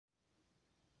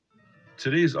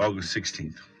Today is August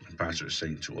 16th, and Pastor is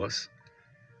saying to us,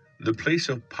 the place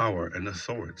of power and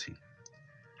authority.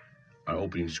 Our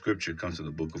opening scripture comes to the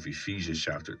book of Ephesians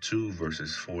chapter 2,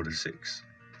 verses 4 to 6.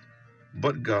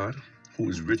 But God,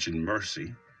 who is rich in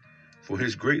mercy, for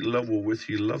his great love wherewith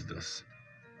he loved us,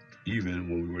 even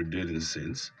when we were dead in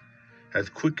sins,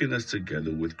 hath quickened us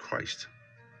together with Christ.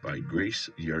 By grace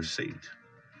ye are saved,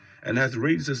 and hath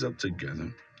raised us up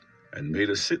together, and made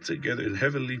us sit together in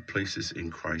heavenly places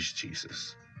in Christ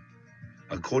Jesus.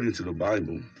 According to the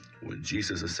Bible, when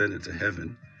Jesus ascended to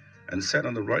heaven and sat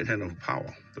on the right hand of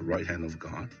power, the right hand of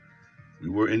God, we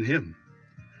were in him.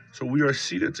 So we are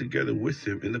seated together with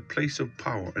him in the place of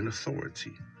power and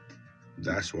authority.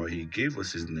 That's why he gave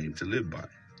us his name to live by,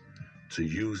 to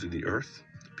use in the earth,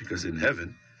 because in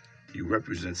heaven he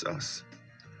represents us.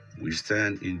 We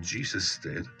stand in Jesus'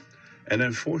 stead and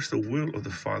enforce the will of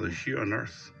the Father here on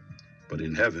earth. But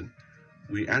in heaven,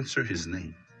 we answer his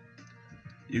name.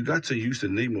 You got to use the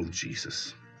name of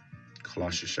Jesus.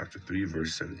 Colossians chapter 3,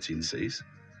 verse 17 says,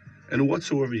 and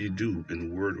whatsoever you do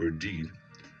in word or deed,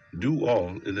 do all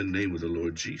in the name of the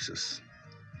Lord Jesus.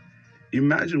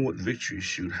 Imagine what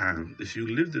victories you'd have if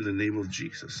you lived in the name of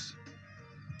Jesus.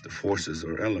 The forces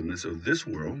or elements of this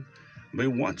world may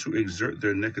want to exert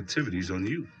their negativities on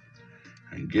you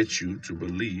and get you to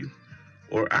believe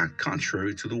or act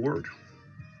contrary to the word.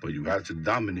 But you have to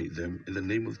dominate them in the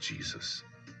name of Jesus.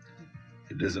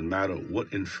 It doesn't matter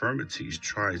what infirmities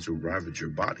try to ravage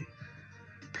your body.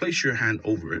 Place your hand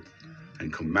over it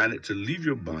and command it to leave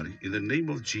your body in the name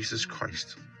of Jesus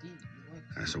Christ.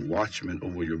 As a watchman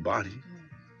over your body,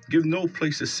 give no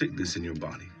place to sickness in your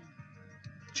body.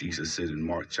 Jesus said in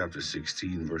Mark chapter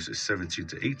 16, verses 17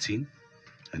 to 18,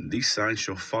 and these signs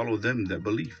shall follow them that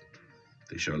believe.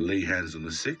 They shall lay hands on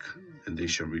the sick, and they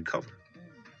shall recover.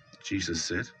 Jesus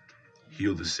said,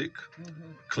 heal the sick,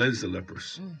 cleanse the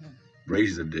lepers,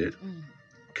 raise the dead,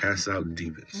 cast out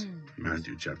demons.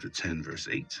 Matthew chapter 10, verse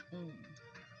 8.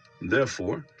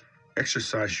 Therefore,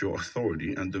 exercise your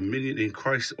authority and dominion in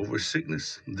Christ over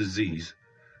sickness, disease,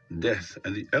 death,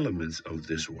 and the elements of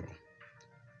this world.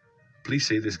 Please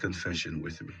say this confession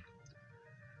with me.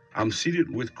 I'm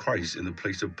seated with Christ in the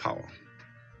place of power,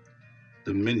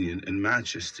 dominion, and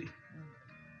majesty,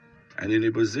 and in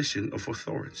a position of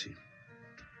authority.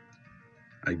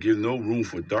 I give no room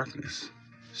for darkness,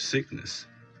 sickness,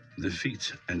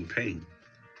 defeat, and pain,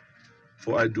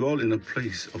 for I dwell in a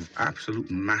place of absolute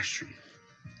mastery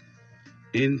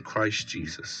in Christ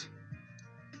Jesus,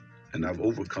 and I've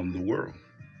overcome the world.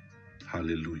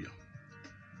 Hallelujah.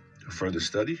 For further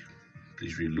study,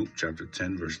 please read Luke chapter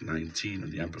 10, verse 19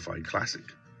 of the Amplified Classic,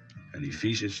 and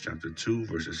Ephesians chapter 2,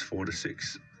 verses 4 to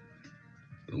 6.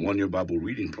 For the one-year Bible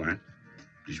reading plan,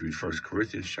 please read 1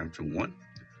 Corinthians chapter 1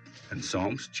 and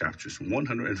Psalms chapters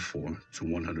 104 to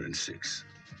 106.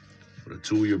 For the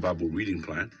 2-year Bible reading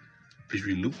plan, please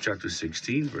read Luke chapter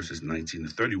 16, verses 19 to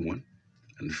 31,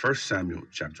 and 1 Samuel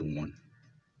chapter 1.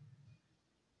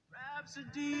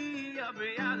 Rhapsody of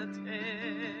reality.